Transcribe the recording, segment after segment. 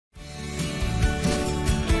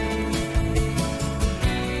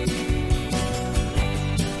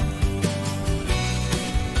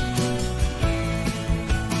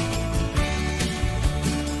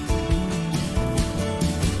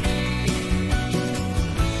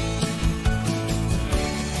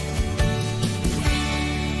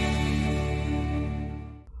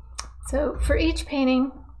for each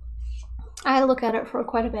painting, I look at it for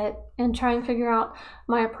quite a bit and try and figure out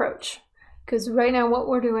my approach. Because right now what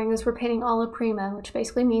we're doing is we're painting alla prima, which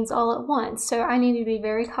basically means all at once. So I need to be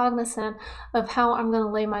very cognizant of how I'm going to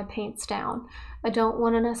lay my paints down. I don't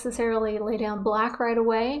want to necessarily lay down black right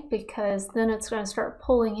away, because then it's going to start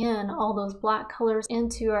pulling in all those black colors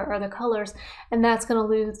into our other colors, and that's going to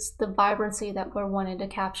lose the vibrancy that we're wanting to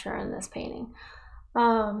capture in this painting.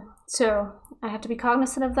 So I have to be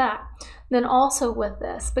cognizant of that. Then also with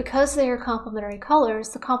this, because they are complementary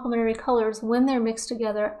colors, the complementary colors, when they're mixed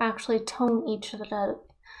together, actually tone each other.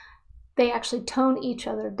 They actually tone each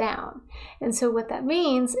other down. And so what that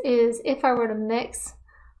means is, if I were to mix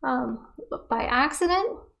by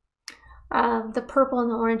accident the purple and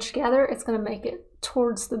the orange together, it's going to make it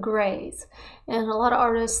towards the grays. And a lot of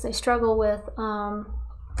artists, they struggle with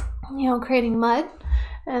creating mud.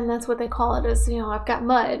 And that's what they call it, is, I've got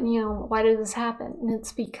mud, why did this happen? And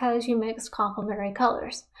it's because you mixed complementary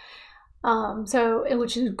colors.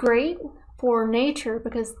 Which is great for nature,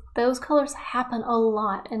 because those colors happen a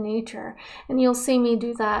lot in nature. And you'll see me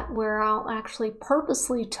do that, where I'll actually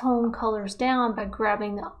purposely tone colors down by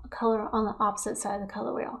grabbing the color on the opposite side of the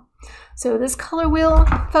color wheel. So this color wheel,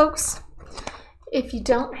 folks, if you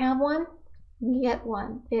don't have one, get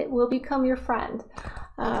one. It will become your friend.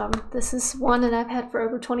 This is one that I've had for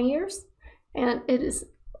over 20 years, and it is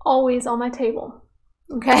always on my table.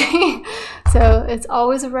 Okay, so it's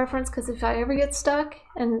always a reference, because if I ever get stuck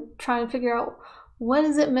and try and figure out what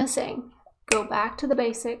is it missing, go back to the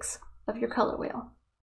basics of your color wheel.